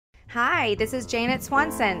Hi, this is Janet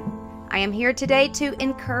Swanson. I am here today to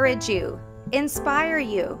encourage you, inspire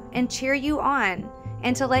you, and cheer you on,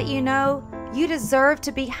 and to let you know you deserve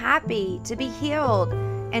to be happy, to be healed,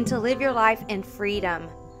 and to live your life in freedom.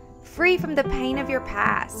 Free from the pain of your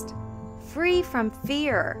past, free from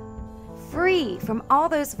fear, free from all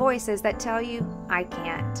those voices that tell you, I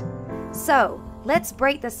can't. So, let's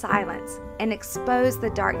break the silence and expose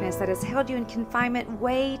the darkness that has held you in confinement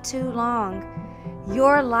way too long.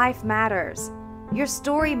 Your life matters. Your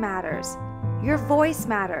story matters. Your voice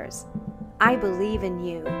matters. I believe in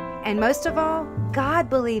you. And most of all, God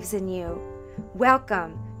believes in you.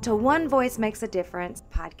 Welcome to One Voice Makes a Difference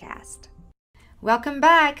podcast. Welcome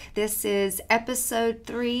back. This is episode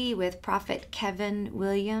 3 with Prophet Kevin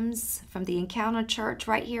Williams from the Encounter Church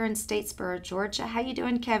right here in Statesboro, Georgia. How you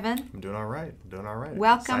doing, Kevin? I'm doing all right.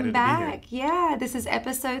 Welcome back. Yeah, this is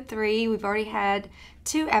episode 3. We've already had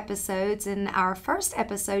 2 episodes. In our first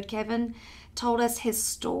episode, Kevin told us his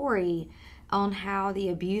story on how the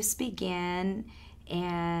abuse began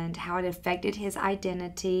and how it affected his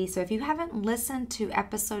identity. So if you haven't listened to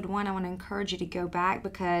episode 1, I want to encourage you to go back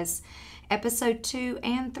because episode 2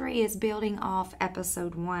 and 3 is building off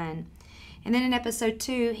episode 1. And then in episode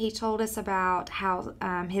 2, he told us about how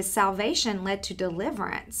his salvation led to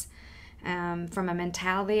deliverance from a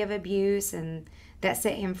mentality of abuse, and that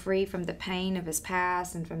set him free from the pain of his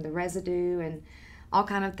past and from the residue and all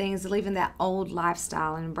kind of things, leaving that old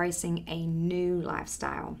lifestyle and embracing a new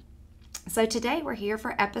lifestyle. So today we're here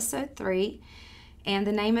for episode 3, and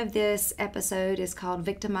the name of this episode is called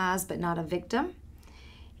Victimized But Not a Victim.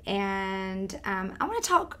 And I want to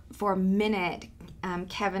talk for a minute,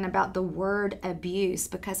 Kevin, about the word abuse,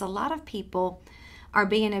 because a lot of people are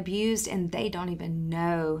being abused and they don't even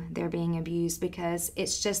know they're being abused because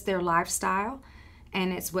it's just their lifestyle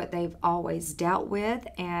and it's what they've always dealt with.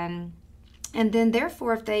 And then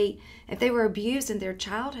therefore, if they were abused in their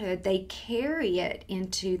childhood, they carry it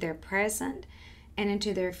into their present and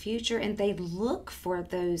into their future, and they look for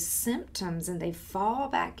those symptoms and they fall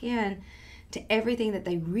back in to everything that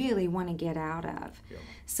they really want to get out of. Yep.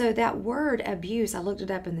 So that word abuse, I looked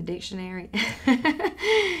it up in the dictionary, and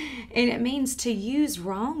it means to use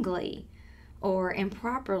wrongly or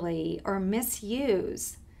improperly or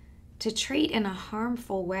misuse, to treat in a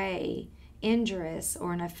harmful way, injurious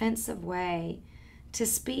or an offensive way, to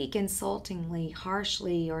speak insultingly,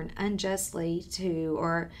 harshly, or unjustly to,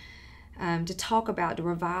 or to talk about, to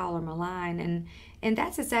revile or malign. And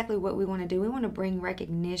that's exactly what we want to do. We want to bring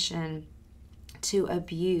recognition to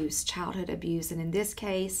abuse, childhood abuse. And in this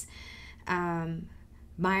case,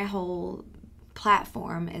 my whole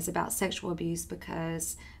platform is about sexual abuse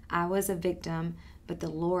because I was a victim, but the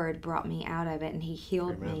Lord brought me out of it and He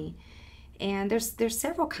healed Amen. me. And there's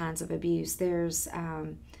several kinds of abuse. There's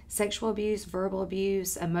sexual abuse, verbal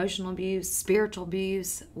abuse, emotional abuse, spiritual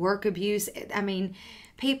abuse, work abuse. I mean,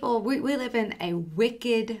 people, we live in a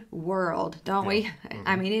wicked world, don't we? Mm-hmm.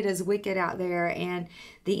 I mean, it is wicked out there, and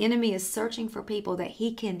the enemy is searching for people that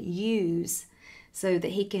he can use so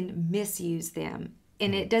that he can misuse them.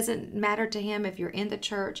 And it doesn't matter to him if you're in the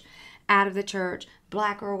church, out of the church,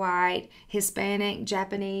 black or white, Hispanic,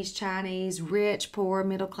 Japanese, Chinese, rich, poor,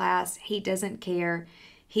 middle class. He doesn't care.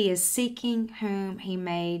 He is seeking whom he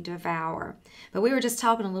may devour. But we were just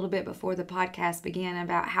talking a little bit before the podcast began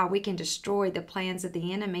about how we can destroy the plans of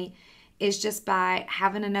the enemy is just by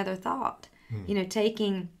having another thought. You know,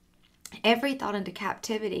 taking every thought into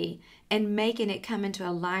captivity and making it come into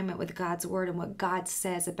alignment with God's word and what God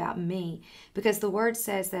says about me. Because the word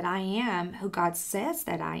says that I am who God says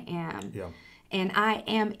that I am. Yeah. And I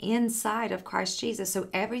am inside of Christ Jesus. So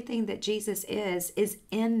everything that Jesus is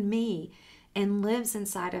in me and lives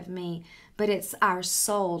inside of me. But it's our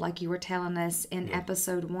soul, like you were telling us in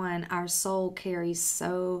episode 1, our soul carries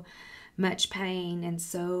so much pain and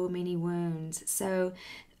so many wounds. So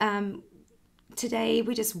today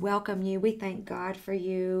we just welcome you. We thank God for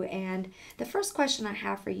you. And the first question I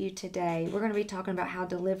have for you today, we're going to be talking about how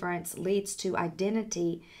deliverance leads to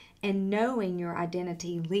identity, and knowing your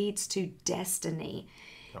identity leads to destiny.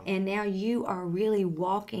 And now you are really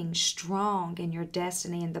walking strong in your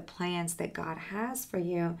destiny and the plans that God has for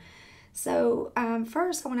you. So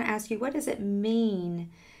first I want to ask you, what does it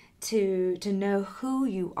mean to know who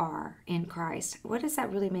you are in Christ? What does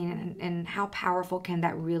that really mean, and how powerful can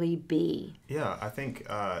that really be? Yeah, I think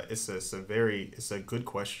it's a good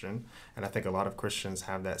question, and I think a lot of Christians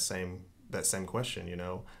have that same question. You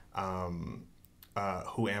know,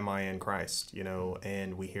 who am I in Christ? You know,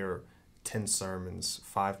 and we hear 10 sermons,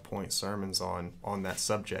 5-point sermons on that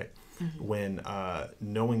subject. when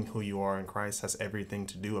knowing who you are in Christ has everything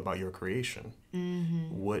to do about your creation.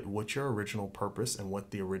 What your original purpose and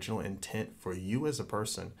what the original intent for you as a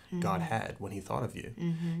person God had when he thought of you.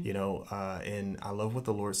 You know, and I love what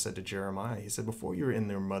the Lord said to Jeremiah. He said, before you were in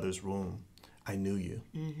their mother's womb, I knew you.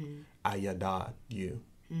 I yadad you.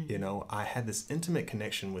 You know, I had this intimate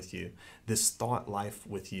connection with you, this thought life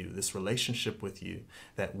with you, this relationship with you,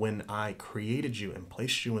 that when I created you and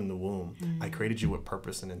placed you in the womb, I created you with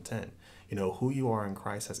purpose and intent. You know, who you are in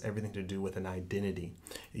Christ has everything to do with an identity.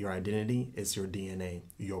 Your identity is your DNA,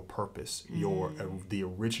 your purpose, the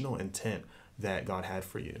original intent that God had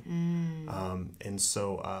for you. And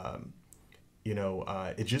so, you know,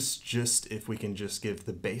 it just if we can just give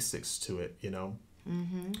the basics to it, you know,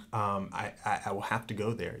 I will have to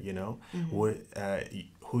go there, you know, what,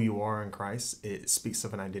 who you are in Christ, it speaks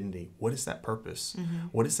of an identity. What is that purpose?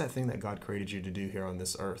 What is that thing that God created you to do here on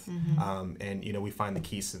this earth? And, you know, we find the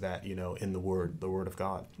keys to that, you know, in the Word of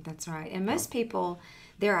God. That's right. And most people,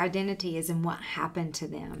 their identity is in what happened to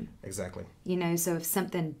them. Exactly. You know, so if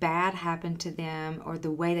something bad happened to them, or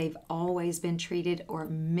the way they've always been treated or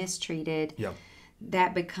mistreated,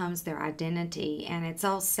 that becomes their identity. And it's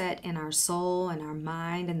all set in our soul and our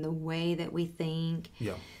mind and the way that we think.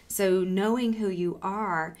 So knowing who you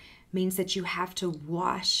are means that you have to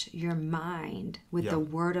wash your mind with the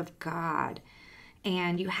Word of God.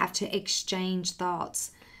 And you have to exchange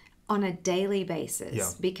thoughts on a daily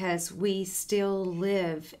basis, because we still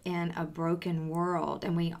live in a broken world,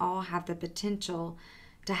 and we all have the potential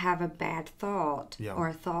to have a bad thought or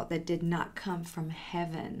a thought that did not come from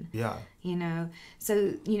heaven. You know,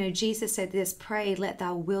 so, you know, Jesus said this, pray, let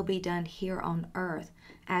thy will be done here on earth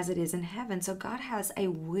as it is in heaven. So God has a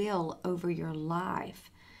will over your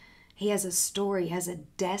life. He has a story, has a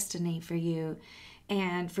destiny for you.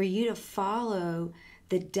 And for you to follow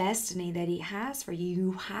the destiny that he has for you,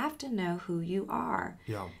 you have to know who you are.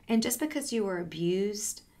 And just because you were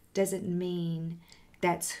abused doesn't mean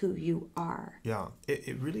that's who you are.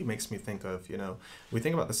 It really makes me think of, you know, we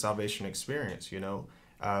think about the salvation experience, you know,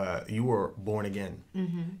 you were born again.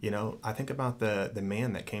 You know, I think about the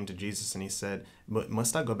man that came to Jesus and he said,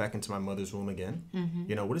 must I go back into my mother's womb again?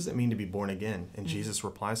 You know, what does it mean to be born again? And Jesus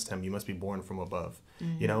replies to him, you must be born from above.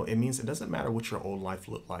 You know, it means it doesn't matter what your old life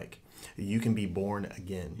looked like. You can be born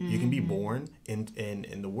again. You can be born, and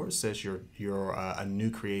the word says you're a new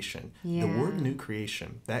creation. The word new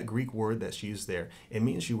creation, that Greek word that's used there, it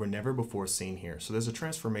means you were never before seen here. So there's a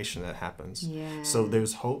transformation that happens. So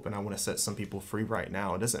there's hope, and I want to set some people free right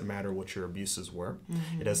now. It doesn't matter what your abuses were.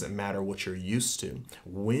 It doesn't matter what you're used to.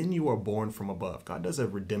 When you are born from above, God does a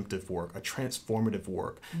redemptive work, a transformative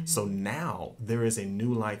work. So now there is a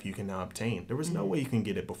new life you can now obtain. There was no way you can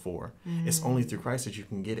get it before. It's only through Christ that you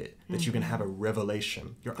can get it. That you can have a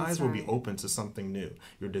revelation. Your eyes will be open to something new.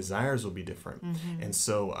 Your desires will be different. And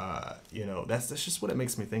so, you know, that's just what it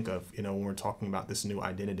makes me think of, you know, when we're talking about this new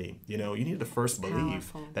identity. You know, you need to first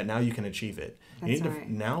believe that now you can achieve it. You need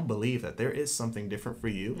to now believe that there is something different for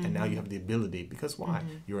you, and now you have the ability, because why?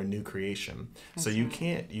 You're a new creation. So you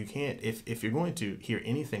can't, if you're going to hear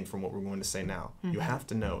anything from what we're going to say now, you have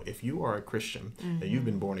to know, if you are a Christian, that you've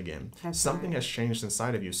been born again. Something has changed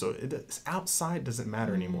inside of you. So outside doesn't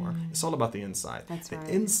matter anymore. It's all about the inside.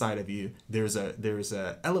 Inside of you, there's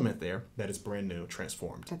a element there that is brand new,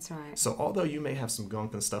 transformed. So although you may have some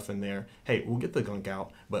gunk and stuff in there, hey, we'll get the gunk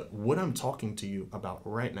out. But what I'm talking to you about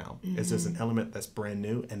right now is there's an element that's brand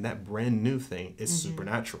new, and that brand new thing is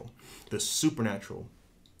supernatural. The supernatural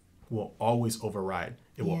will always override.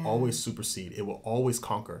 It will always supersede. It will always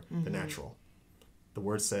conquer the natural. The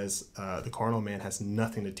word says the carnal man has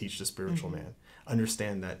nothing to teach the spiritual man.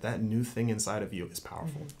 Understand that new thing inside of you is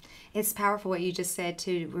powerful. It's powerful what you just said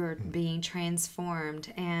too. We're being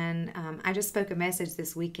transformed, and I just spoke a message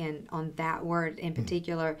this weekend on that word in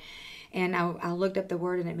particular, and I looked up the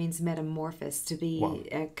word, and it means metamorphosis, to be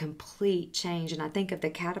a complete change. And I think of the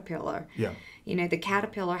caterpillar. You know, the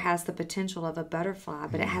caterpillar has the potential of a butterfly,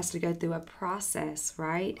 but it has to go through a process,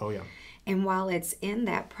 right? And while it's in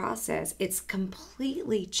that process, it's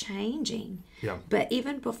completely changing. But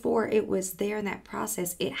even before it was there in that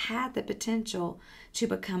process, it had the potential to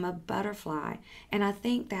become a butterfly. And I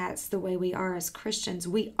think that's the way we are as Christians.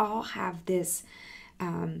 We all have this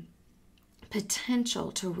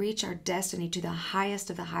potential to reach our destiny, to the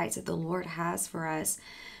highest of the heights that the Lord has for us.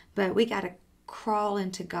 But we got to crawl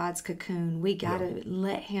into God's cocoon. We got to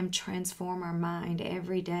let him transform our mind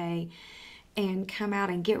every day and come out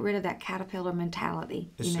and get rid of that caterpillar mentality.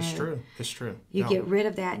 It's true. It's true. You get rid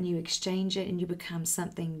of that and you exchange it and you become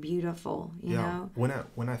something beautiful, you know?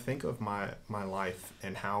 When I think of my life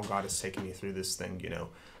and how God has taken me through this thing, you know,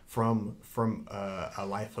 from a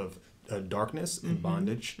life of darkness and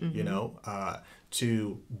bondage,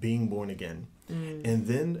 to being born again. And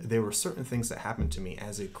then there were certain things that happened to me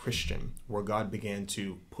as a Christian where God began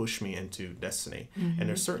to push me into destiny. And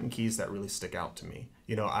there's certain keys that really stick out to me.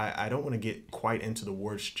 I don't want to get quite into the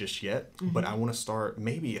words just yet, but I want to start,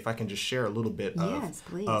 maybe if I can just share a little bit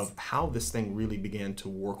of how this thing really began to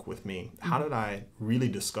work with me. How did I really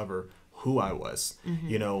discover who I was?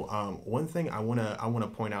 One thing I want to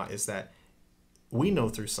point out is that we know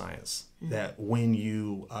through science that when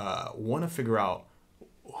you want to figure out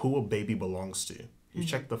who a baby belongs to, you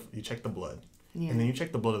check the blood, and then you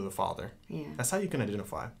check the blood of the father. That's how you can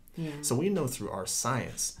identify. So we know through our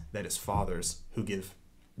science that it's fathers who give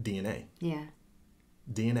DNA.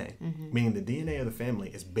 DNA, meaning the DNA of the family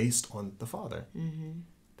is based on the father.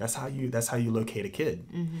 That's how you locate a kid.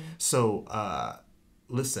 So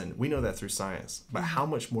listen, we know that through science, but how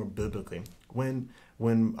much more biblically when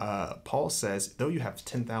Paul says, though you have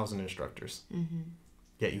 10,000 instructors,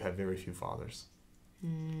 yet you have very few fathers.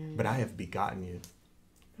 But I have begotten you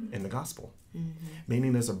in the gospel.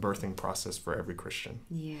 Meaning there's a birthing process for every Christian.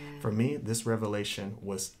 For me, this revelation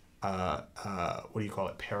was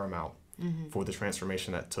paramount for the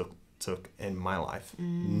transformation that took in my life.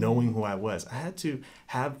 Knowing who I was, I had to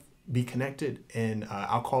be connected, and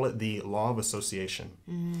I'll call it the law of association.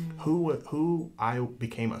 Who I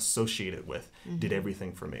became associated with did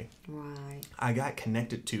everything for me. I got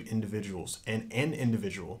connected to individuals, and an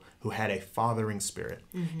individual who had a fathering spirit.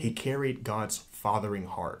 He carried God's fathering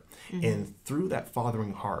heart, and through that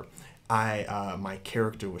fathering heart, my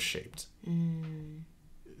character was shaped.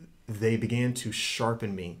 They began to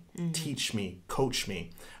sharpen me, teach me, coach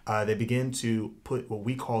me. They began to put what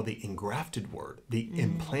we call the engrafted word, the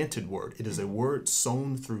implanted word. It is a word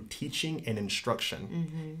sown through teaching and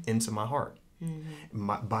instruction into my heart.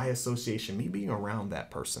 By association, me being around that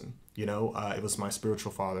person, it was my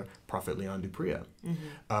spiritual father, Prophet Leon Dupria.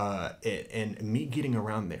 And me getting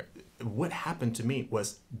around there, what happened to me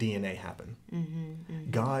was DNA happened.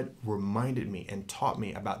 God reminded me and taught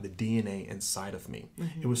me about the DNA inside of me.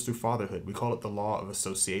 It was through fatherhood. We call it the law of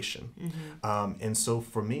association. And so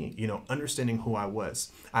for me, understanding who I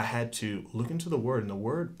was, I had to look into the word, and the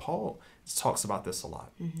word, Paul talks about this a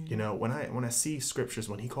lot. When I see scriptures,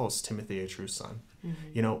 when he calls Timothy a true son,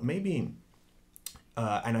 maybe,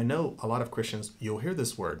 and I know a lot of Christians, you'll hear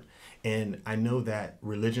this word, and I know that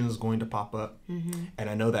religion is going to pop up, and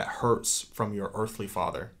I know that hurts from your earthly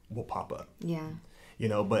father will pop up.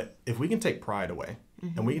 But if we can take pride away,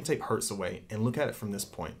 and we can take hurts away, and look at it from this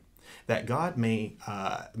point, that God may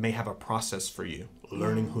have a process for you,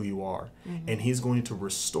 learning who you are, and he's going to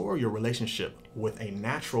restore your relationship with a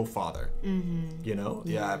natural father,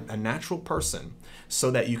 a natural person, so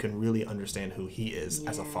that you can really understand who he is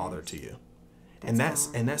as a father to you.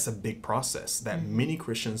 That's a big process that many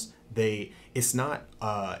Christians, it's not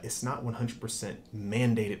 100%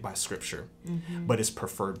 mandated by Scripture, but it's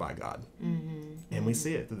preferred by God. And we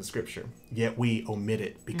see it through the Scripture. Yet we omit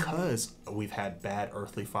it because we've had bad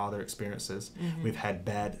earthly father experiences. We've had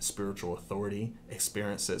bad spiritual authority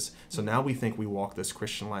experiences. So now we think we walk this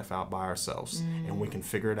Christian life out by ourselves, and we can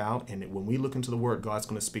figure it out. And when we look into the Word, God's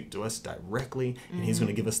going to speak to us directly, and he's going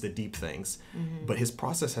to give us the deep things. But his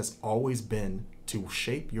process has always been to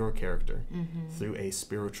shape your character through a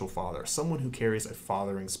spiritual father, someone who carries a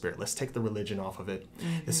fathering spirit. Let's take the religion off of it.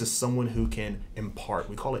 This is someone who can impart.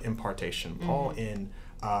 We call it impartation. Paul in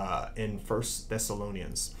 1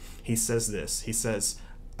 Thessalonians, he says this. He says,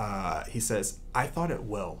 I thought it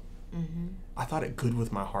well. I thought it good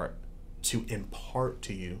with my heart to impart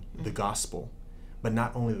to you the gospel, but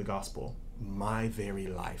not only the gospel, my very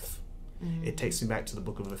life. It takes me back to the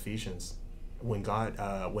book of Ephesians. When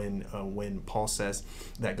when Paul says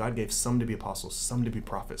that God gave some to be apostles, some to be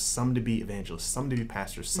prophets, some to be evangelists, some to be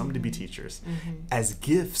pastors, some to be teachers, as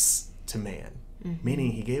gifts to man,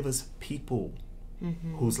 meaning he gave us people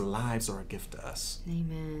whose lives are a gift to us.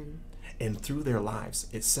 Amen. And through their lives,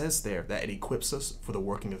 it says there that it equips us for the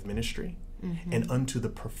working of ministry and unto the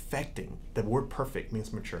perfecting. The word perfect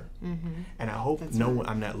means mature. And I hope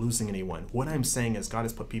I'm not losing anyone. What I'm saying is God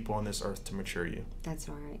has put people on this earth to mature you. That's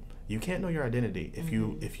right. You can't know your identity if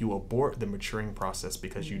you abort the maturing process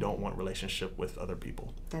because you don't want relationship with other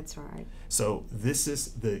people. That's right. So this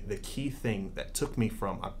is the key thing that took me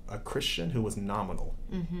from a Christian who was nominal,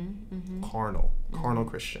 carnal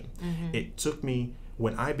Christian. It took me,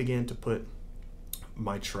 when I began to put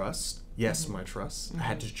my trust, my trust, I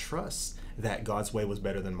had to trust that God's way was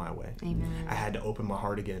better than my way. Amen. I had to open my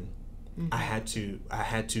heart again. I had to,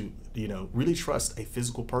 really trust a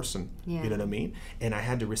physical person, you know what I mean? And I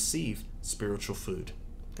had to receive spiritual food.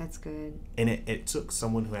 That's good. And it took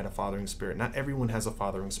someone who had a fathering spirit. Not everyone has a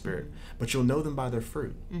fathering spirit, but you'll know them by their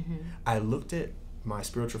fruit. I looked at my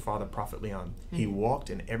spiritual father, Prophet Leon. He walked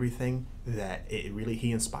in everything that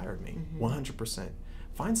he inspired me, 100%.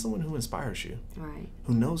 Find someone who inspires you, right?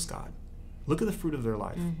 Who knows God. Look at the fruit of their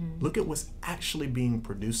life. Look at what's actually being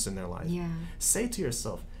produced in their life. Yeah. Say to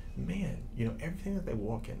yourself, man, everything that they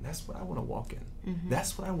walk in, that's what I want to walk in.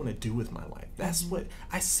 That's what I want to do with my life. That's what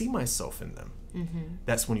I see myself in them.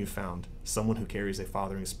 That's when you found someone who carries a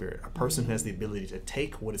fathering spirit, a person who has the ability to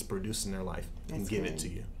take what is produced in their life and give it to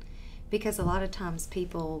you. Because a lot of times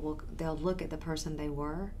people they'll look at the person they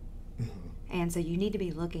were, and so you need to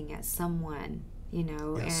be looking at someone, Yes.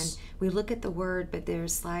 and we look at the word, but there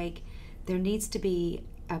needs to be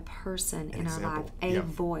a person in our life, a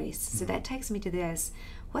voice. So that takes me to this.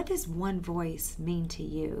 What does one voice mean to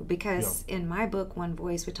you? Because in my book, One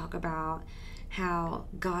Voice, we talk about how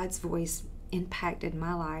God's voice impacted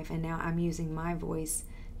my life, and now I'm using my voice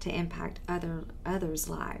to impact others'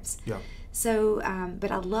 lives. Yeah. So, but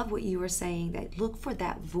I love what you were saying, that look for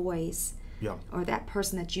that voice or that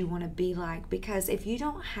person that you want to be like, because if you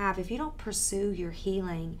don't pursue your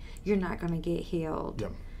healing, you're not going to get healed. Yeah.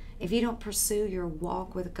 If you don't pursue your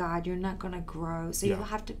walk with God, you're not going to grow. So you'll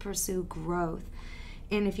have to pursue growth.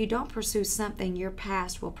 And if you don't pursue something, your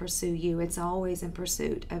past will pursue you. It's always in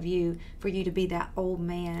pursuit of you, for you to be that old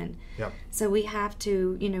man. Yep. So we have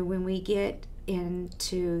to, when we get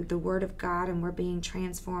into the Word of God and we're being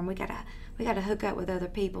transformed, we gotta hook up with other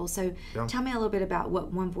people. So tell me a little bit about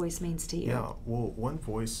what one voice means to you. Yeah. Well, one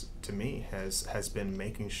voice to me has been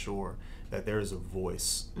making sure that there is a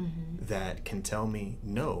voice that can tell me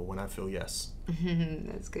no when I feel yes.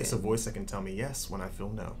 That's good. It's a voice that can tell me yes when I feel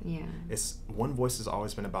no. Yeah. One voice has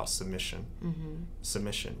always been about submission.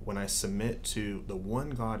 Submission. When I submit to the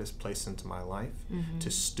one God has placed into my life to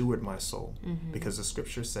steward my soul, because the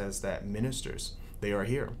scripture says that ministers, they are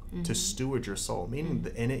here to steward your soul, meaning,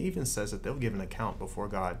 and it even says that they'll give an account before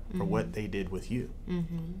God for what they did with you.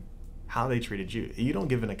 How they treated you. You don't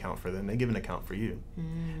give an account for them, they give an account for you.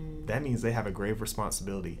 That means they have a grave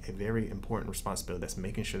responsibility, a very important responsibility, that's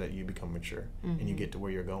making sure that you become mature and you get to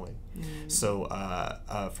where you're going. So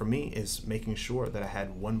for me, is making sure that I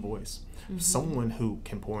had one voice, someone who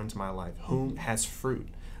can pour into my life, whom has fruit.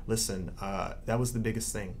 Listen, that was the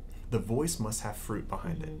biggest thing. The voice must have fruit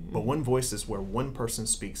behind it. But one voice is where one person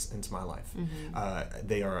speaks into my life.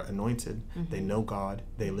 They are anointed, they know God,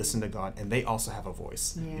 they listen to God, and they also have a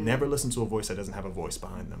voice. Never listen to a voice that doesn't have a voice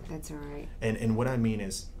behind them. That's right. And what I mean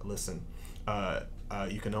is, listen,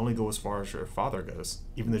 you can only go as far as your father goes.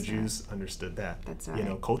 Even the Jews understood that. That's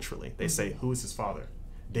right. Culturally, they say, who is his father?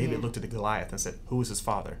 David looked at the Goliath and said, who is his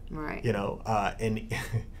father? Right. And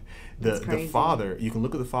the father, you can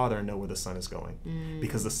look at the father and know where the son is going,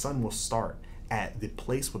 because the son will start at the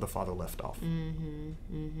place where the father left off.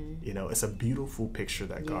 It's a beautiful picture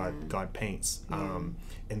that God paints.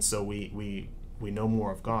 And so we know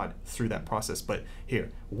more of God through that process. But here,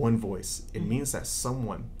 one voice, it means that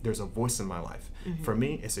there's a voice in my life. For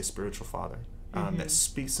me, it's a spiritual father. That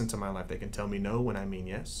speaks into my life, that can tell me no when I mean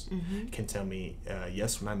yes, can tell me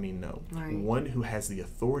yes when I mean no. Right. One who has the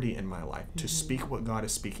authority in my life to speak what God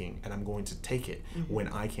is speaking, and I'm going to take it when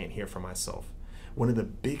I can't hear for myself. One of the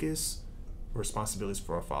biggest responsibilities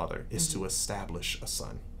for a father is to establish a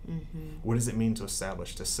son. What does it mean to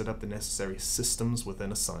establish? To set up the necessary systems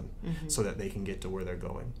within a son so that they can get to where they're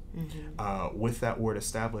going. With that word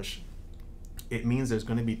establish, it means there's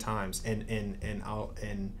going to be times,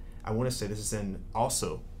 and I want to say this is in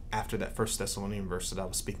also after that 1 Thessalonians verse that I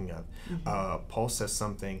was speaking of. Paul says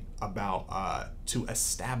something about to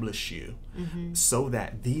establish you so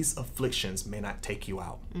that these afflictions may not take you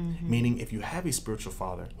out. Meaning, if you have a spiritual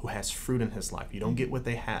father who has fruit in his life, you don't get what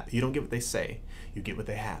they have, you don't get what they say, you get what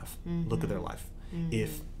they have. Look at their life.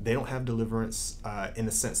 If they don't have deliverance, in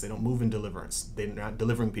the sense they don't move in deliverance, they're not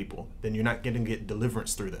delivering people, then you're not going to get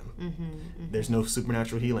deliverance through them. There's no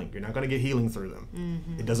supernatural healing. You're not going to get healing through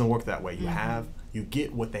them. It doesn't work that way. You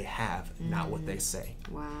get what they have, not what they say.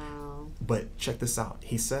 Wow. But check this out.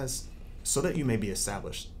 He says, so that you may be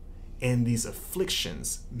established, and these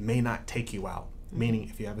afflictions may not take you out. Meaning,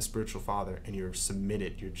 if you have a spiritual father and you're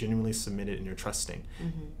submitted, you're genuinely submitted and you're trusting,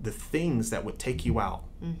 the things that would take you out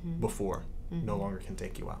before no longer can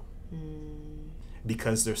take you out.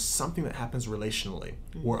 Because there's something that happens relationally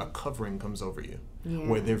where a covering comes over you,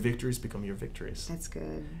 where their victories become your victories. That's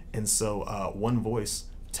good. And so one voice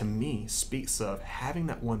to me speaks of having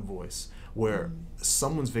that one voice where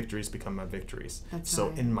someone's victories become my victories. So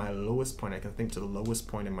right. in my lowest point, I can think to the lowest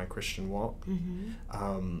point in my Christian walk,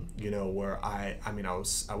 you know, where I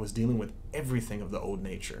was dealing with everything of the old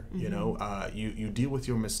nature. You know, you deal with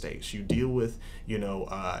your mistakes. You deal with, you know,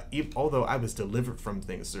 although I was delivered from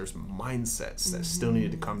things, there's mindsets that still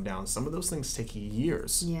needed to come down. Some of those things take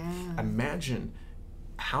years. Yeah. Imagine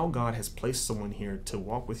how God has placed someone here to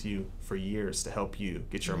walk with you for years to help you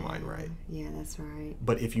get your mind right. Yeah, that's right.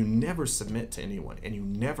 But if you never submit to anyone and you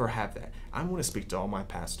never have that, I want to speak to all my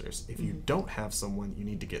pastors. If you don't have someone, you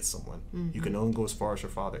need to get someone. You can only go as far as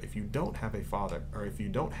your father. If you don't have a father, or if you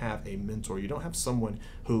don't have a mentor, you don't have someone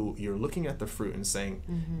who you're looking at the fruit and saying,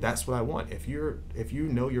 that's what I want. If you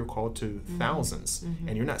know you're called to thousands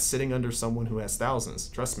and you're not sitting under someone who has thousands,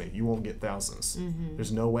 trust me, you won't get thousands.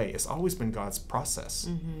 There's no way. It's always been God's process.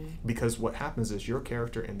 Because what happens is your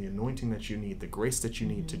character and the anointing that you need, the grace that you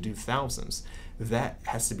need to do thousands, that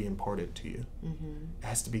has to be imparted to you. It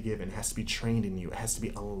has to be given. It has to be trained in you. It has to be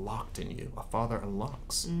unlocked in you. A father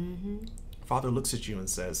unlocks. Father looks at you and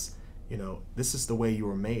says, you know, this is the way you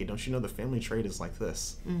were made. Don't you know the family trait is like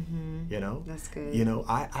this? You know? That's good. You know,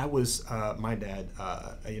 I was, my dad,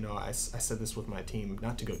 you know, I said this with my team,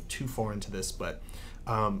 not to go too far into this, but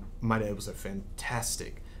my dad was a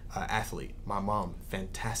fantastic athlete. My mom,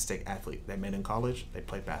 fantastic athlete. They met in college. They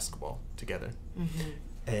played basketball together.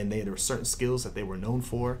 And there were certain skills that they were known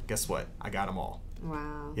for. Guess what? I got them all.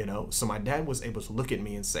 Wow. You know, so my dad was able to look at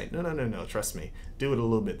me and say, no, trust me, do it a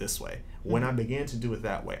little bit this way. When I began to do it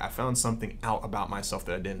that way, I found something out about myself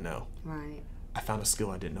that I didn't know. Right. I found a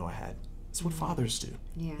skill I didn't know I had. It's what fathers do.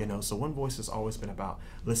 Yeah. You know, so One Voice has always been about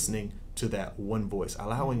listening to that one voice,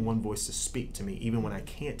 allowing one voice to speak to me even when I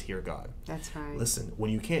can't hear God. That's right. Listen,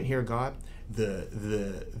 when you can't hear God, the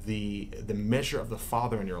measure of the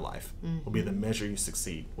Father in your life will be the measure you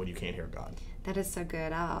succeed when you can't hear God. That is so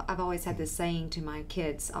good. I've always had this saying to my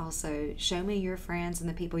kids also, show me your friends and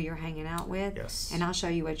the people you're hanging out with, and I'll show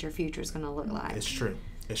you what your future is going to look like. It's true.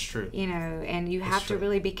 It's true. You know, and you have to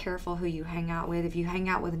really be careful who you hang out with. If you hang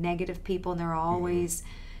out with negative people and they're always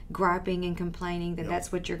griping and complaining, then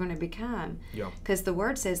that's what you're going to become. Yeah. Because the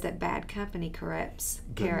word says that bad company corrupts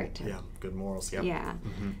character. Yeah, good morals. Yeah. Yeah.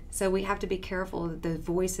 So we have to be careful of the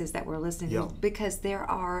voices that we're listening to, because there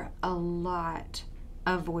are a lot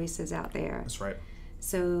of voices out there. That's right.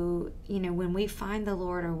 So, you know, when we find the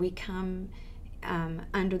Lord, or we come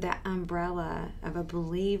under that umbrella of a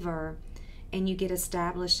believer, and you get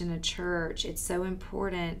established in a church, it's so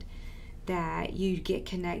important that you get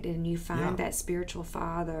connected and you find that spiritual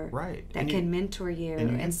father that can mentor you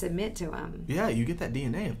and submit to him. Yeah, you get that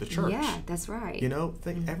DNA of the church. Yeah, that's right. You know,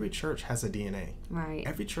 every church has a DNA. Right.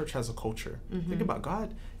 Every church has a culture. Think about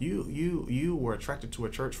God. You were attracted to a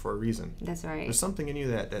church for a reason. That's right. There's something in you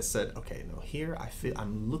that said, okay, no, here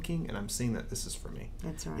I'm looking and I'm seeing that this is for me.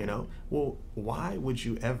 That's right. You know, well, why would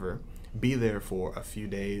you ever be there for a few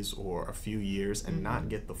days or a few years and not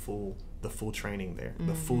get the full training there,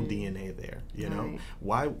 the full DNA there? You know,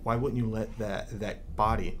 why wouldn't you let that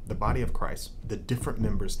body, the body of Christ, the different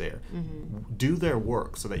members there, do their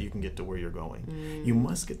work so that you can get to where you're going? You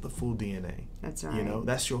must get the full DNA. That's right. You know,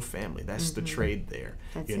 that's your family. That's the trade there.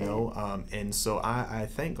 That's you know, and so I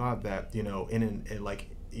thank God that, you know, in like,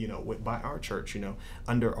 you know, by our church, you know,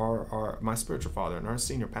 under our my spiritual father and our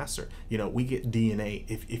senior pastor, you know, we get DNA,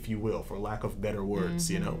 if you will, for lack of better words.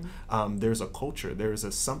 You know, there's a culture, there's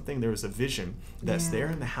a vision that's there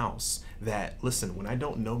in the house that, listen, when I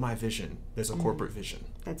don't know my vision, there's a corporate vision.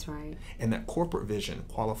 That's right. And that corporate vision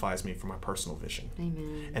qualifies me for my personal vision.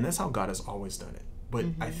 Amen. And that's how God has always done it. But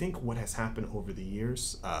I think what has happened over the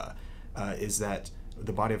years is that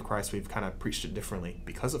the body of Christ, we've kind of preached it differently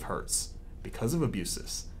because of hurts, because of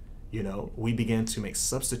abuses. You know, we began to make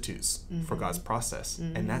substitutes for God's process.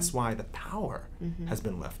 And that's why the power has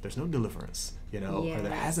been left. There's no deliverance, you know, or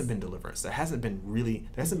there hasn't been deliverance. There hasn't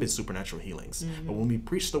been supernatural healings. But when we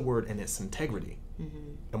preach the word in its integrity,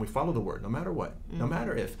 and we follow the word, no matter what, no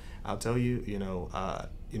matter if, I'll tell you, you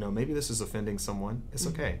know, maybe this is offending someone. It's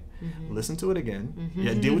okay. Listen to it again.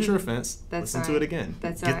 Yeah, deal with your offense. Listen to it again.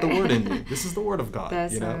 Get the word in you. This is the word of God.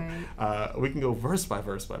 That's you know, we can go verse by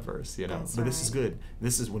verse by verse. You know, but this is good.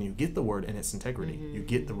 This is when you get the word in its integrity. You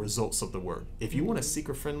get the results of the word. If you want a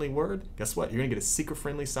seeker-friendly word, guess what? You're gonna get a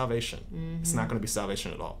seeker-friendly salvation. It's not gonna be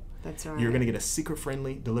salvation at all. That's right. You're going to get a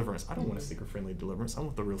seeker-friendly deliverance. I don't want a seeker-friendly deliverance. I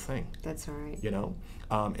want the real thing. That's right. You know?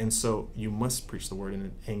 And so you must preach the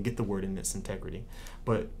word and get the word in its integrity.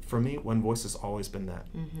 But for me, One Voice has always been that.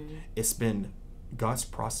 It's been God's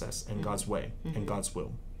process and God's way and God's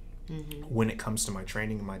will. when it comes to my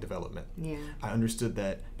training and my development. Yeah. I understood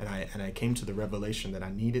that, and I came to the revelation that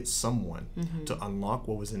I needed someone to unlock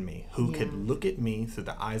what was in me, who could look at me through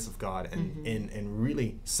the eyes of God and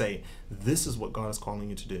really say, this is what God is calling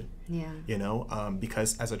you to do. Yeah. You know,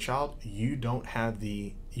 because as a child, you don't have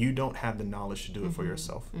the knowledge to do it for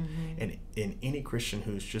yourself. And in any Christian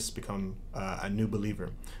who's just become a new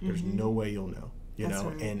believer, there's no way you'll know. You That's know,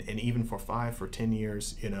 right. and even for 5 or 10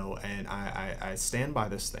 years, you know, and I stand by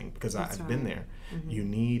this thing because I've been there. You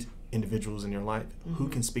need individuals in your life who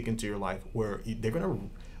can speak into your life where they're going to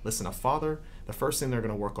listen. A father, the first thing they're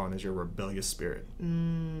going to work on is your rebellious spirit.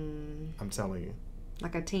 I'm telling you.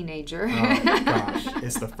 Like a teenager. Oh my gosh,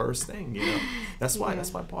 it's the first thing, you know. That's why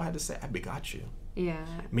Paul had to say, I begot you. Yeah.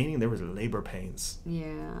 Meaning there was labor pains.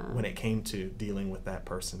 Yeah. When it came to dealing with that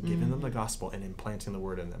person, giving them the gospel and implanting the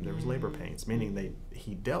word in them, there was labor pains. Meaning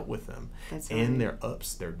he dealt with them in their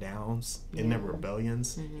ups, their downs, in their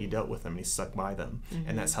rebellions. He dealt with them and he stuck by them,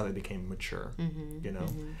 and that's how they became mature. You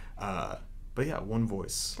know. But yeah, one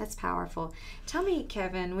voice. That's powerful. Tell me,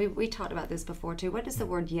 Kevin, we talked about this before too. What does the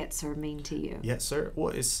word "yet, sir" mean to you? Yes, sir.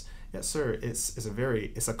 Well, it's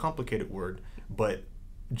a complicated word, but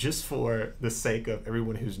just for the sake of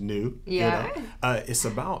everyone who's new, you know, it's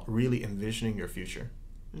about really envisioning your future.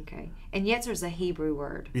 Okay. And "yet, sir" is a Hebrew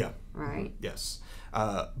word. Yeah. Right. Yes.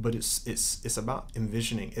 But it's about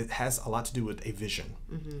envisioning. It has a lot to do with a vision,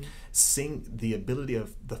 seeing the ability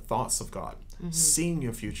of the thoughts of God, seeing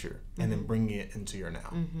your future, and then bringing it into your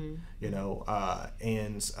now. You know,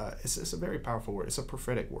 and it's a very powerful word. It's a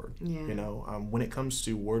prophetic word. Yeah. You know, when it comes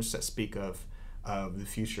to words that speak of the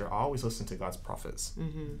future, I always listen to God's prophets.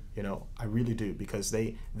 You know, I really do, because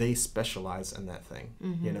they specialize in that thing.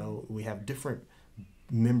 You know, we have different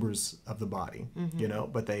members of the body, you know,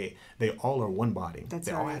 but they all are one body.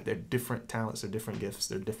 They all have their different talents, their different gifts,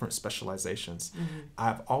 their different specializations.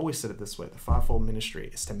 I've always said it this way: the fivefold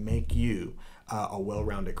ministry is to make you a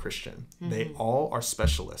well-rounded Christian. They all are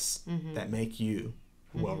specialists that make you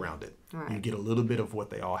well-rounded. You get a little bit of what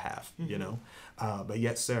they all have, you know. But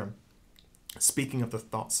yet, sir, speaking of the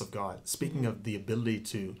thoughts of God, speaking of the ability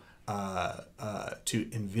to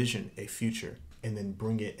envision a future and then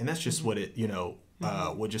bring it, and that's just what it, you know,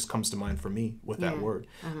 what just comes to mind for me with that word,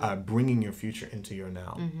 bringing your future into your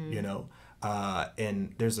now, you know,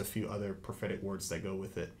 and there's a few other prophetic words that go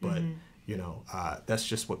with it, but you know, that's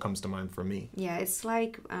just what comes to mind for me. Yeah, it's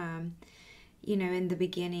like, you know, in the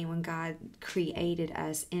beginning when God created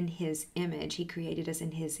us in his image, he created us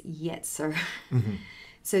in his yetzer.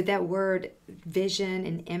 So that word vision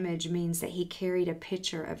and image means that he carried a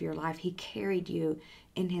picture of your life. He carried you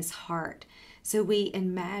in his heart. So we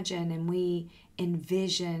imagine and we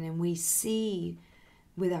envision and we see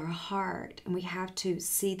with our heart, and we have to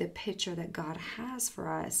see the picture that God has for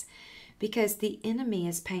us, because the enemy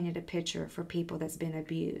has painted a picture for people that's been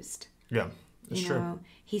abused. Yeah, it's true. You know,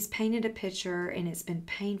 he's painted a picture and it's been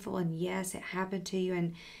painful, and yes, it happened to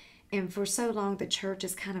you, and for so long the church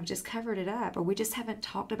has kind of just covered it up, or we just haven't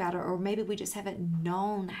talked about it, or maybe we just haven't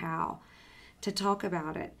known how to talk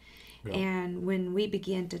about it. Yeah. And when we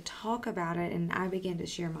began to talk about it and I began to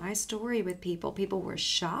share my story with people, people were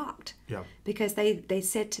shocked. Yeah. Because they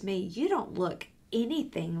said to me, you don't look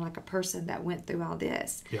anything like a person that went through all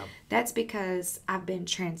this. Yeah. That's because I've been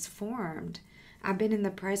transformed. I've been in the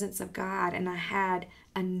presence of God, and I had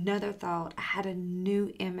another thought. I had a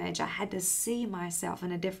new image. I had to see myself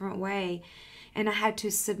in a different way. And I had to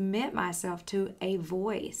submit myself to a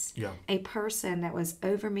voice, a person that was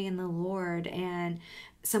over me in the Lord, and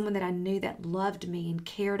someone that I knew that loved me and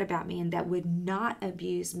cared about me and that would not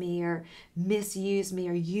abuse me or misuse me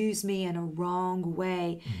or use me in a wrong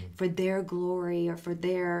way for their glory or for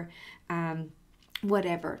their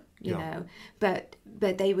whatever, you know. But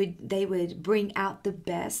they would bring out the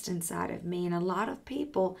best inside of me. And a lot of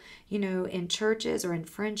people, you know, in churches or in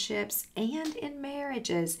friendships and in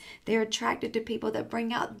marriages, they're attracted to people that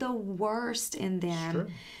bring out the worst in them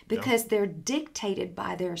because they're dictated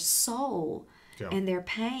by their soul. And their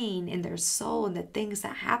pain in their soul and the things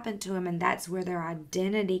that happen to them, and that's where their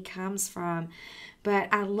identity comes from.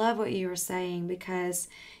 But I love what you were saying, because,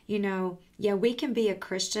 you know, we can be a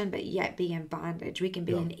Christian but yet be in bondage. We can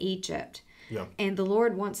be in Egypt. Yeah. And the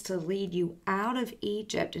Lord wants to lead you out of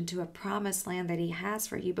Egypt into a promised land that he has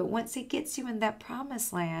for you. But once he gets you in that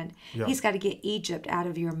promised land, he's got to get Egypt out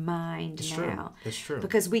of your mind now. It's true.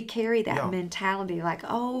 Because we carry that mentality like,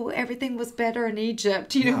 oh, everything was better in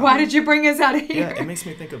Egypt. You know, why did you bring us out of here? Yeah, it makes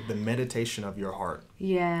me think of the meditation of your heart.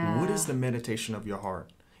 Yeah. What is the meditation of your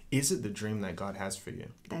heart? Is it the dream that God has for you?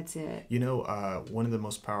 That's it. You know, one of the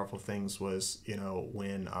most powerful things was, you know,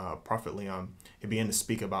 when Prophet Leon, he began to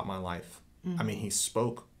speak about my life. I mean, he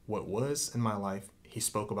spoke what was in my life. He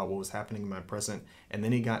spoke about what was happening in my present, and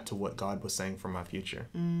then he got to what God was saying for my future.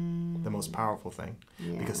 The most powerful thing,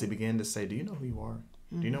 because he began to say, do you know who you are?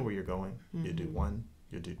 Do you know where you're going? You do 1,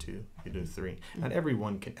 you do 2, you do 3. Not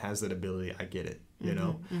everyone has that ability. I get it, you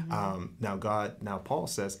know. Now Paul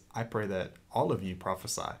says, I pray that all of you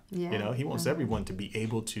prophesy. You know, he wants everyone to be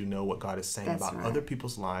able to know what God is saying about other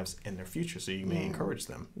people's lives and their future, so you may encourage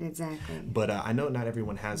them. Exactly. But I know not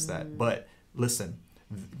everyone has that. But listen,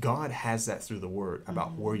 God has that through the word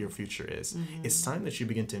about where your future is. It's time that you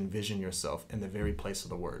begin to envision yourself in the very place of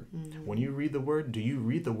the word. When you read the word, do you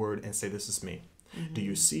read the word and say, this is me? Do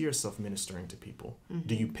you see yourself ministering to people?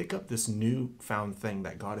 Do you pick up this newfound thing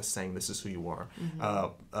that God is saying, this is who you are?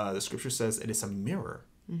 The scripture says it is a mirror.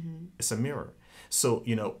 It's a mirror. So,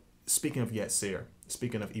 you know, speaking of Yetzer,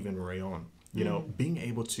 speaking of even Rayon, you know, being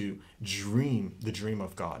able to dream the dream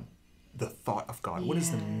of God, the thought of God. What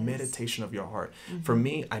is the meditation of your heart? For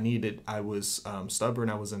me, I was stubborn.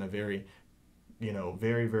 I was in a very, you know,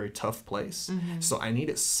 very, very tough place. So I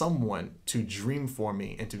needed someone to dream for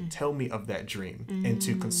me and to tell me of that dream and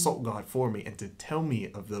to consult God for me and to tell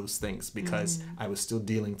me of those things, because I was still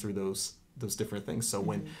dealing through those different things. So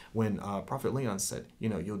when Prophet Leon said, you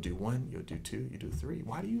know, you'll do 1, you'll do 2, you do 3.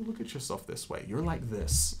 Why do you look at yourself this way? You're like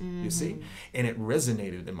this, you see? And it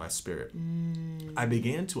resonated in my spirit. I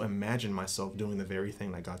began to imagine myself doing the very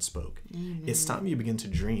thing that God spoke. It's time you begin to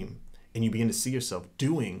dream and you begin to see yourself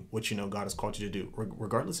doing what you know God has called you to do,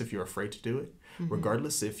 regardless if you're afraid to do it,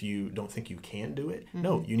 regardless if you don't think you can do it.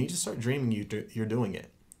 No, you need to start dreaming you're doing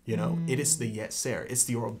it. You know, it is the Yetzer. It's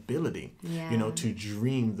your ability, you know, to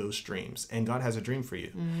dream those dreams. And God has a dream for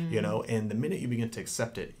you, you know, and the minute you begin to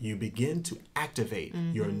accept it, you begin to activate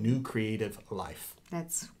your new creative life.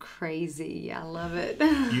 That's crazy. I love it.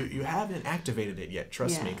 You haven't activated it yet,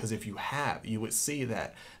 trust me, because if you have, you would see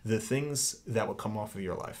that the things that would come off of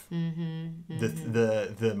your life,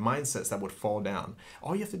 the mindsets that would fall down,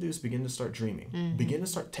 all you have to do is begin to start dreaming. Begin to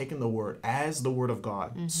start taking the word as the word of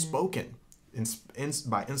God spoken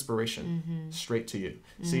by inspiration straight to you.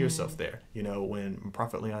 See yourself there. You know, when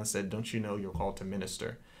Prophet Leon said, don't you know you're called to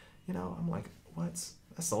minister? You know, I'm like, that's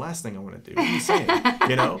the last thing I want to do. What are you saying?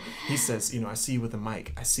 You know, he says, you know, I see you with a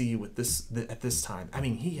mic. I see you with this at this time. I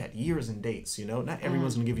mean, he had years and dates, you know, not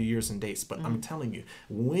everyone's going to give you years and dates, but I'm telling you,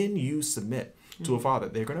 when you submit to a father,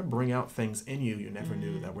 they're going to bring out things in you never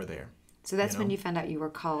knew that were there. So that's when you found out you were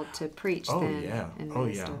called to preach. Oh, then, yeah. And Oh,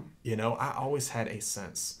 yeah. You know, I always had a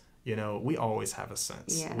sense. You know, we always have a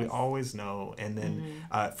sense. Yes. We always know. And then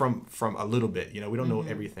from a little bit, you know, we don't know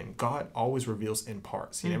everything. God always reveals in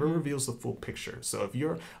parts. He never reveals the full picture. So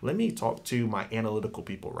let me talk to my analytical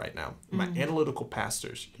people right now. My analytical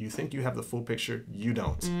pastors. You think you have the full picture? You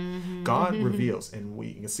don't. God reveals, and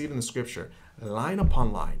you can see it in the scripture, line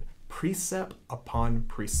upon line, precept upon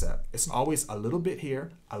precept. It's always a little bit here,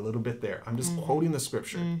 a little bit there. I'm just quoting the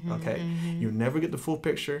scripture, okay? You never get the full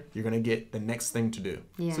picture. You're going to get the next thing to do.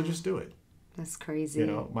 Yeah. So just do it. That's crazy. You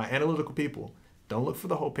know, my analytical people, don't look for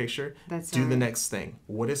the whole picture. Do the next thing.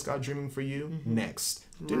 What is God dreaming for you? Next.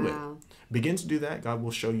 Do it. Begin to do that. God will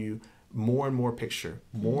show you more and more picture,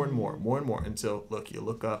 more and more, until, look, you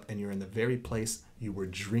look up and you're in the very place you were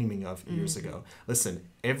dreaming of years ago. Listen,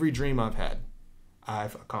 every dream I've had,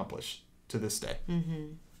 I've accomplished to this day.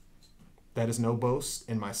 That is no boast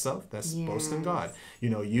in myself. That's boast in God.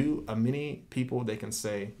 You know, many people, they can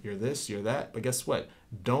say, you're this, you're that. But guess what?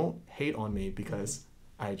 Don't hate on me because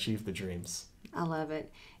I achieved the dreams. I love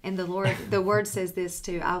it. And the word says this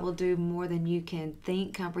too. I will do more than you can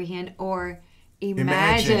think, comprehend, or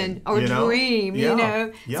imagine or dream, you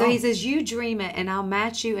know. So he says, you dream it and I'll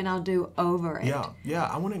match you and I'll do over it.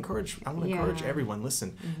 I want to encourage everyone.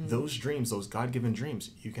 Listen, those dreams, those God-given dreams,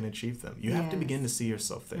 you can achieve them. You have to begin to see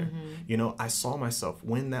yourself there. You know, I saw myself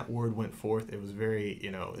when that word went forth. It was very, you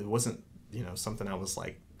know, it wasn't, you know, something I was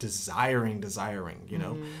like desiring, you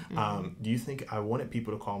know. Do you think I wanted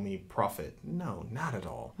people to call me prophet? No, not at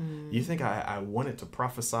all. You think I wanted to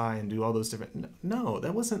prophesy and do all those different... No,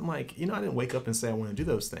 that wasn't like, you know, I didn't wake up and say I want to do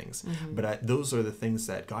those things. But those are the things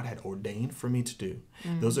that God had ordained for me to do.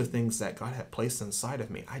 Those are things that God had placed inside of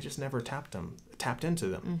me. I just never tapped into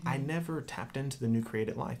them. I never tapped into the new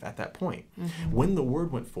created life at that point. When the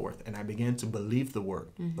word went forth and I began to believe the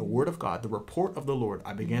word of God, the report of the Lord,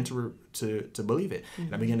 I began to believe it.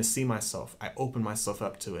 And I began to see myself. I opened myself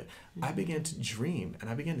up to it. I began to dream and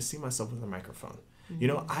I began to see myself with a microphone. You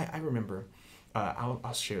know, I remember,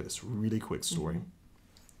 I'll share this really quick story.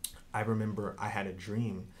 I remember I had a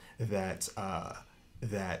dream that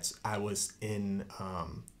I was in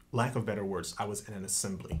lack of better words, I was in an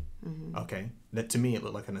assembly. Okay, that to me it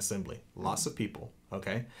looked like an assembly, lots of people.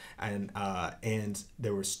 Okay, and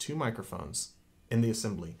there was 2 microphones in the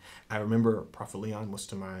assembly. I remember Prophet Leon was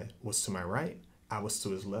to my right, I was to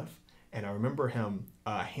his left, and I remember him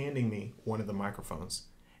handing me one of the microphones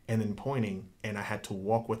and then pointing, and I had to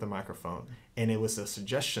walk with the microphone, and it was a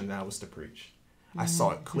suggestion that I was to preach. I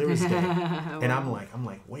saw it clear as day, and I'm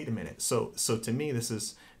like, wait a minute. So to me,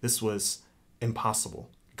 this was impossible.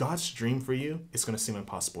 God's dream for you is going to seem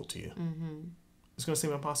impossible to you. It's going to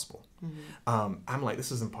seem impossible. I'm like,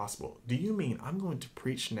 this is impossible. Do you mean I'm going to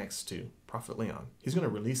preach next to Prophet Leon? He's going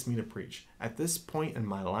to release me to preach. At this point in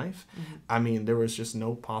my life, I mean, there was just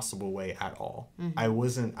no possible way at all. I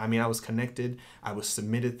was connected. I was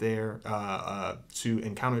submitted there to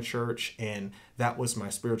Encounter Church, and that was my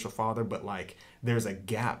spiritual father. But like, there's a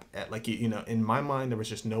gap at in my mind, there was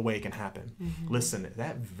just no way it can happen. Listen,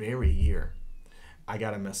 that very year, I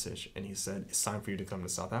got a message, and he said, it's time for you to come to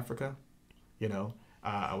South Africa.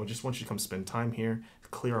 I would just want you to come spend time here.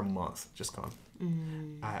 Clear a month, just come.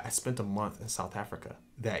 I spent a month in South Africa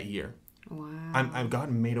that year. Wow.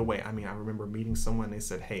 God made a way. I mean, I remember meeting someone. They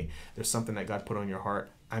said, hey, there's something that God put on your heart.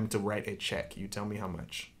 I'm to write a check. You tell me how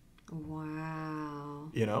much. Wow.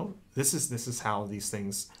 This is how these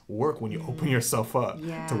things work when you open yourself up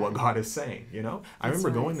to what God is saying. I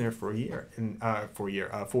remember going there for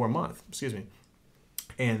a month, excuse me.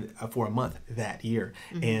 And for a month that year.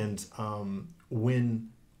 And when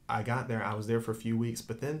I got there, I was there for a few weeks,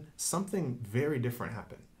 but then something very different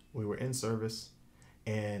happened. We were in service,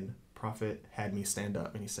 and Prophet had me stand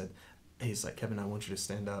up, and he's like, Kevin, I want you to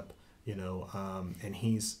stand up, and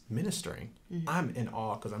he's ministering. I'm in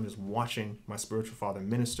awe because I'm just watching my spiritual father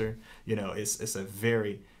minister. It's a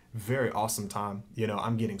very, very awesome time.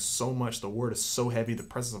 I'm getting so much. The word is so heavy. The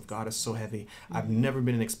presence of God is so heavy. I've never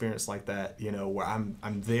been in an experience like that, where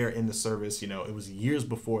I'm there in the service. It was years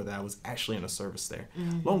before that I was actually in a service there.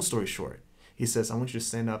 Long story short, he says, I want you to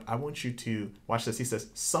stand up. I want you to watch this. He says,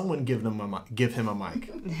 someone give him a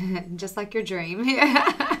mic. Just like your dream.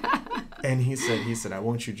 And he said, I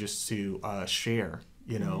want you just to share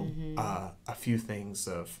a few things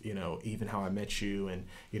of, even how I met you, and,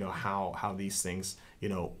 how these things,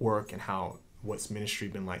 work, and how what's ministry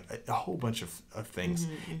been like, a whole bunch of things.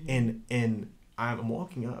 And I'm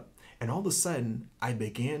walking up, and all of a sudden I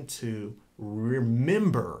began to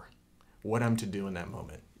remember what I'm to do in that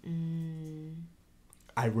moment.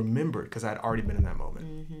 I remembered because I'd already been in that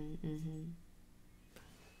moment.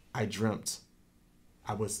 I dreamt.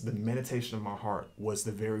 The meditation of my heart was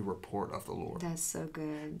the very report of the Lord. That's so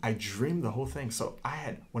good. I dreamed the whole thing. So I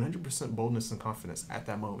had 100% boldness and confidence at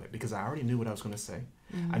that moment because I already knew what I was going to say.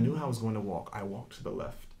 I knew how I was going to walk. I walked to the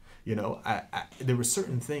left. There were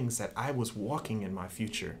certain things that I was walking in my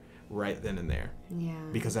future right then and there.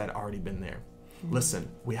 Because I'd already been there. Listen,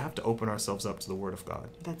 we have to open ourselves up to the Word of God.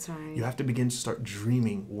 That's right. You have to begin to start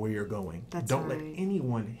dreaming where you're going. Don't let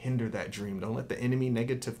anyone hinder that dream. Don't let the enemy,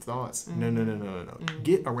 negative thoughts. No.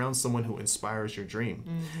 Get around someone who inspires your dream.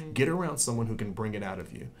 Get around someone who can bring it out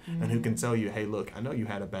of you and who can tell you, hey, look, I know you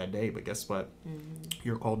had a bad day, but guess what?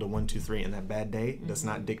 You're called to 1, 2, 3, and that bad day does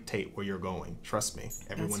not dictate where you're going. Trust me.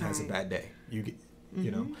 Everyone has a bad day.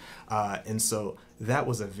 And so that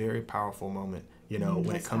was a very powerful moment.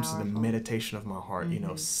 When it comes to the meditation of my heart,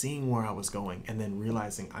 seeing where I was going and then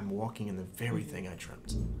realizing I'm walking in the very thing I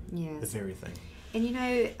dreamt. Yes. The very thing.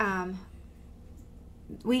 And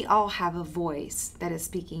we all have a voice that is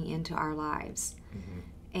speaking into our lives.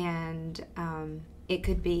 And it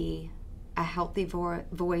could be a healthy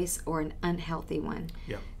voice or an unhealthy one.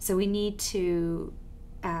 So we need to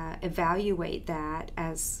evaluate that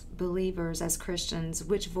as believers, as Christians.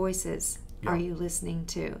 Which voices are you listening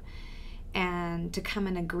to? And to come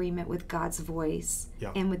in agreement with God's voice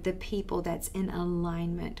and with the people that's in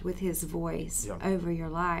alignment with His voice over your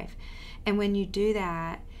life. And when you do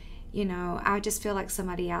that, I just feel like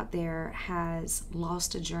somebody out there has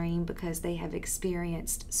lost a dream because they have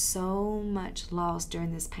experienced so much loss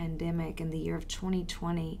during this pandemic in the year of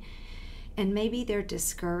 2020. And maybe they're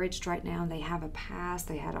discouraged right now. They have a past,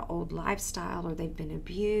 they had an old lifestyle, or they've been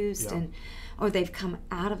abused, or they've come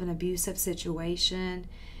out of an abusive situation.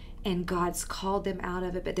 And God's called them out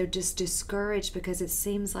of it, but they're just discouraged because it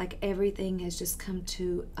seems like everything has just come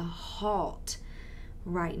to a halt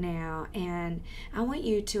right now. And I want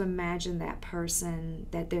you to imagine that person,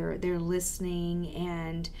 that they're listening,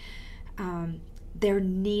 and they're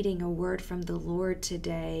needing a word from the Lord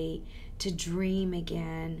today to dream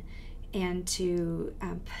again and to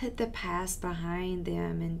put the past behind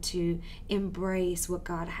them and to embrace what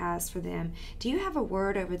God has for them. Do you have a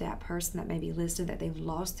word over that person that may be listening, that they've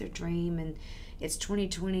lost their dream, and it's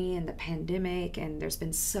 2020 and the pandemic and there's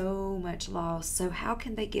been so much loss? So how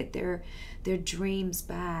can they get their dreams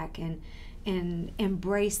back and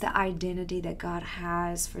embrace the identity that God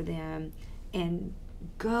has for them and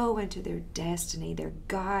go into their destiny, their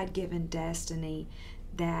God-given destiny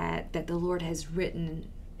that the Lord has written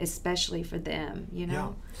especially for them, you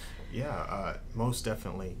know? Yeah, most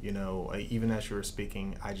definitely. You know, even as you were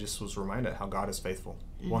speaking, I just was reminded how God is faithful,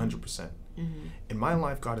 100%. Mm-hmm. In my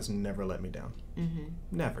life, God has never let me down. Mm-hmm.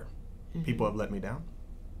 Never. Mm-hmm. People have let me down.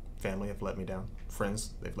 Family have let me down.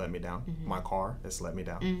 Friends, they've let me down. Mm-hmm. My car has let me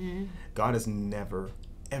down. Mm-hmm. God has never,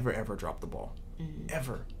 ever dropped the ball. Mm-hmm.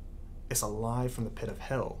 Ever. It's a lie from the pit of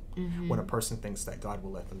hell when a person thinks that God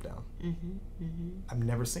will let them down. Mm-hmm. Mm-hmm. I've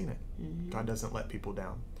never seen it. Mm-hmm. God doesn't let people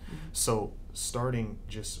down. Mm-hmm. So starting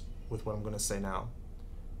just with what I'm going to say now,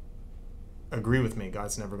 agree with me,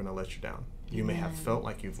 God's never going to let you down. You may have felt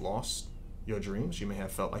like you've lost your dreams. You may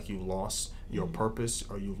have felt like you've lost your purpose,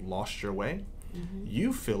 or you've lost your way. Mm-hmm.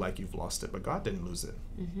 You feel like you've lost it, but God didn't lose it.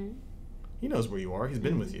 Mm-hmm. He knows where you are. He's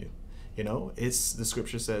been with you. You know, it's the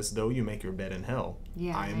scripture says, though you make your bed in hell,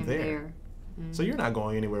 I am there. Mm-hmm. So you're not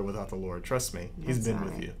going anywhere without the Lord. Trust me. He's been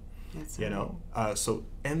with you. That's you know, so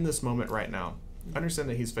in this moment right now, understand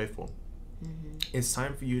that He's faithful. Mm-hmm. It's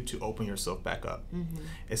time for you to open yourself back up. Mm-hmm.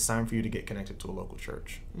 It's time for you to get connected to a local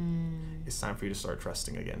church. It's time for you to start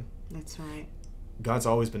trusting again. That's right. God's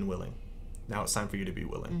always been willing. Now it's time for you to be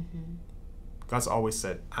willing. Mm-hmm. God's always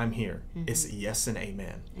said, I'm here. Mm-hmm. It's yes and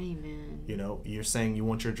amen. Amen. You know, you're saying you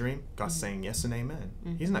want your dream. God's saying yes and amen.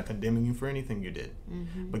 Mm-hmm. He's not condemning you for anything you did.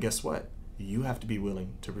 Mm-hmm. But guess what? You have to be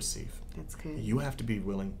willing to receive. That's good. You have to be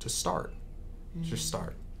willing to start. Just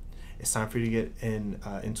start. It's time for you to get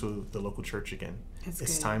into the local church again.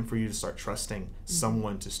 It's time for you to start trusting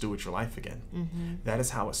someone to steward your life again. Mm-hmm. That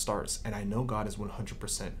is how it starts. And I know God is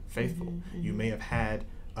 100% faithful. Mm-hmm. You may have had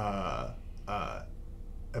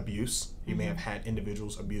abuse. You may have had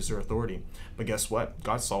individuals abuse their authority. But guess what?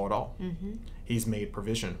 God saw it all. Mm-hmm. He's made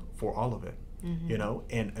provision for all of it. Mm-hmm. You know?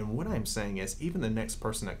 And what I'm saying is, even the next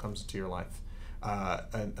person that comes into your life,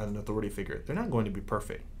 an authority figure, they're not going to be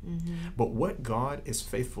perfect. Mm-hmm. But what God is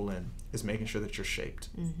faithful in is making sure that you're shaped,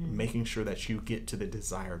 making sure that you get to the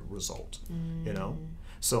desired result. You know?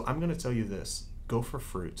 So I'm going to tell you this. Go for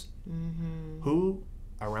fruit. Who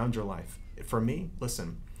around your life? For me,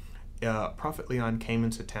 listen, Prophet Leon came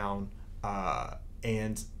into town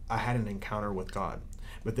and I had an encounter with God.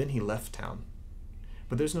 But then he left town.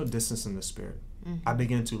 But there's no distance in the spirit. I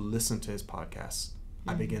began to listen to his podcasts.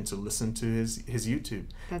 I began to listen to his YouTube.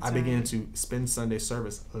 I began to spend Sunday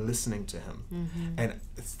service listening to him. And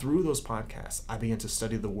through those podcasts, I began to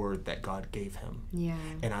study the word that God gave him. Yeah.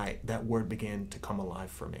 And that word began to come alive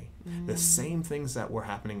for me. The same things that were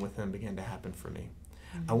happening with him began to happen for me.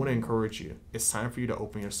 I want to encourage you. It's time for you to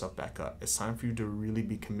open yourself back up. It's time for you to really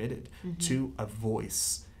be committed to a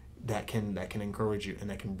voice that can encourage you and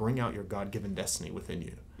that can bring out your God-given destiny within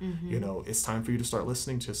you. You know, it's time for you to start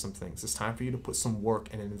listening to some things. It's time for you to put some work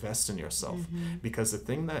and invest in yourself, because the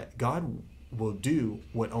thing that God will do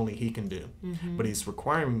what only He can do, but He's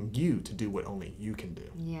requiring you to do what only you can do.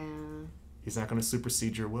 Yeah. He's not going to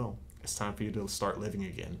supersede your will. It's time for you to start living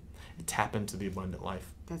again and tap into the abundant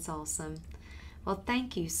life. That's awesome. Well,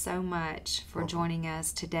 thank you so much for joining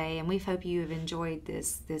us today, and we hope you have enjoyed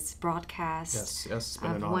this broadcast yes, it's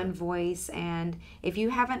been an honor. One Voice. And if you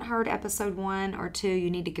haven't heard episode 1 or 2, you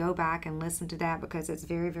need to go back and listen to that, because it's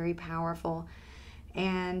very, very powerful.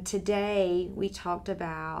 And today we talked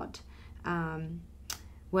about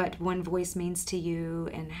what One Voice means to you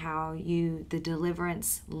and how the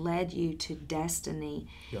deliverance led you to destiny.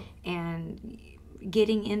 Yeah. And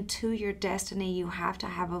getting into your destiny, you have to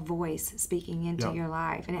have a voice speaking into your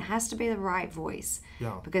life, and it has to be the right voice,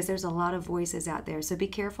 because there's a lot of voices out there. So be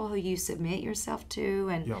careful who you submit yourself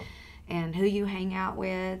to and who you hang out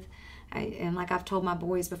with. And like I've told my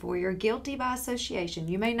boys before, you're guilty by association.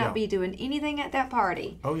 You may not be doing anything at that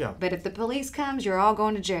party. Oh yeah. But if the police comes, you're all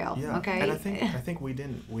going to jail. Yeah. Okay. And I think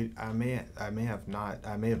I may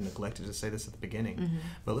have neglected to say this at the beginning.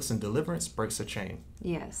 But listen, deliverance breaks a chain.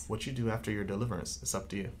 Yes. What you do after your deliverance, it's up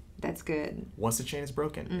to you. That's good. Once the chain is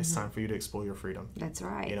broken, it's time for you to explore your freedom. That's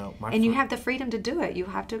right. You know, you have the freedom to do it. You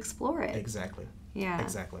have to explore it. Exactly. Yeah.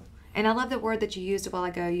 Exactly. And I love the word that you used a while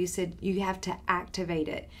ago. You said you have to activate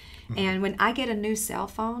it. And when I get a new cell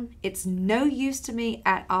phone, it's no use to me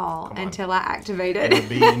at all until I activate it. It'll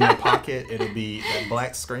be in your pocket. It'll be that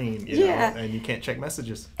black screen, you know, and you can't check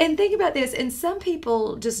messages. And think about this. And some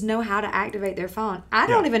people just know how to activate their phone. I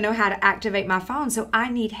don't even know how to activate my phone, so I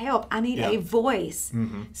need help. I need a voice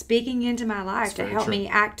speaking into my life to help me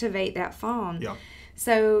activate that phone. Yeah.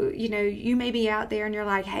 So, you know, you may be out there and you're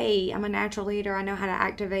like, hey, I'm a natural leader. I know how to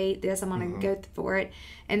activate this. I'm going to go for it.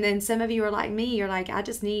 And then some of you are like me. You're like, I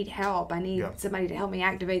just need help. I need somebody to help me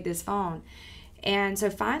activate this phone. And so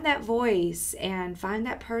find that voice and find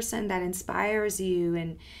that person that inspires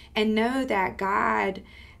you, and know that God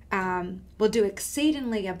will do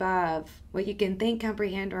exceedingly above what you can think,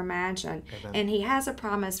 comprehend, or imagine. Amen. And he has a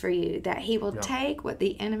promise for you that he will take what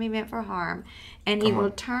the enemy meant for harm and he will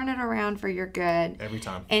turn it around for your good. Every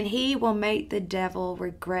time. And he will make the devil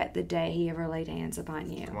regret the day he ever laid hands upon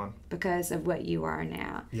you because of what you are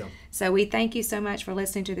now. Yeah. So we thank you so much for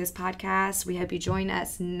listening to this podcast. We hope you join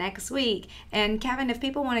us next week. And Kevin, if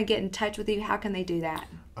people want to get in touch with you, how can they do that?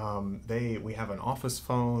 We have an office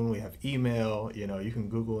phone, we have email, you know, you can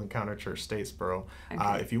Google Encounter Church Statesboro.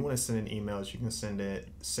 If you want to send in emails, you can send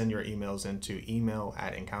your emails into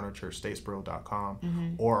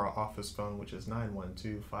email@encounterchurchstatesboro.com or our office phone, which is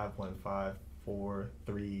 912-515-4395.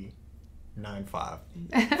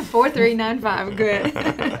 4395, good.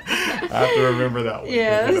 I have to remember that one.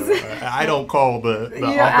 Yes. You know, I don't call the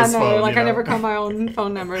office phone. Like, I never call my own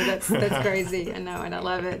phone number. That's crazy. I know, and I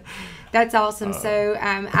love it. That's awesome. So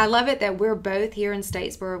I love it that we're both here in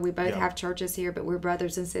Statesboro. We both have churches here, but we're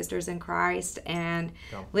brothers and sisters in Christ. And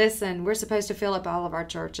listen, we're supposed to fill up all of our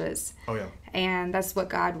churches. Oh, yeah. And that's what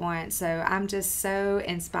God wants. So I'm just so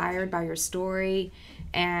inspired by your story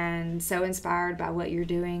and so inspired by what you're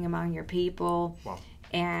doing among your people. Wow.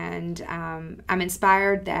 And I'm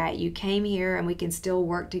inspired that you came here and we can still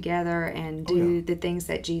work together and do the things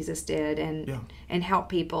that Jesus did and help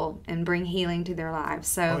people and bring healing to their lives.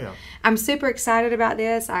 So I'm super excited about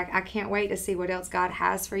this. I can't wait to see what else God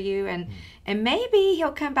has for you. And maybe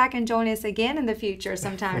he'll come back and join us again in the future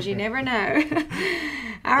sometimes. You never know.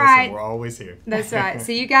 All right. We're always here. That's right.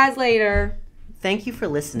 See you guys later. Thank you for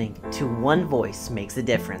listening to One Voice Makes a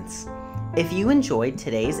Difference. If you enjoyed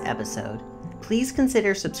today's episode, please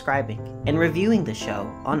consider subscribing and reviewing the show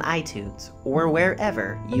on iTunes or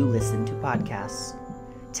wherever you listen to podcasts.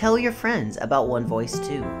 Tell your friends about One Voice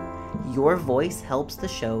too. Your voice helps the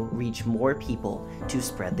show reach more people to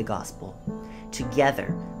spread the gospel.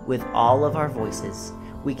 Together, with all of our voices,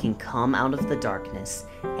 we can come out of the darkness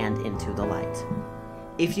and into the light.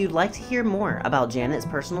 If you'd like to hear more about Janet's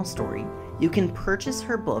personal story, you can purchase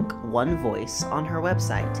her book, One Voice, on her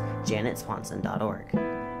website, janetswanson.org.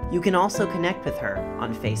 You can also connect with her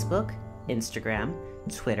on Facebook, Instagram,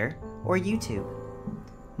 Twitter, or YouTube.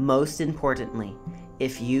 Most importantly,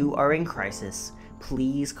 if you are in crisis,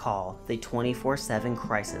 please call the 24/7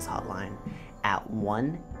 crisis hotline at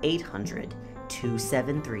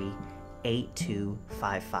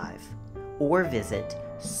 1-800-273-8255 or visit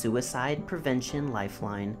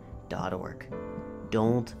suicidepreventionlifeline.org.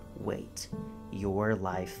 Don't wait. Your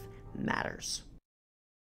life matters.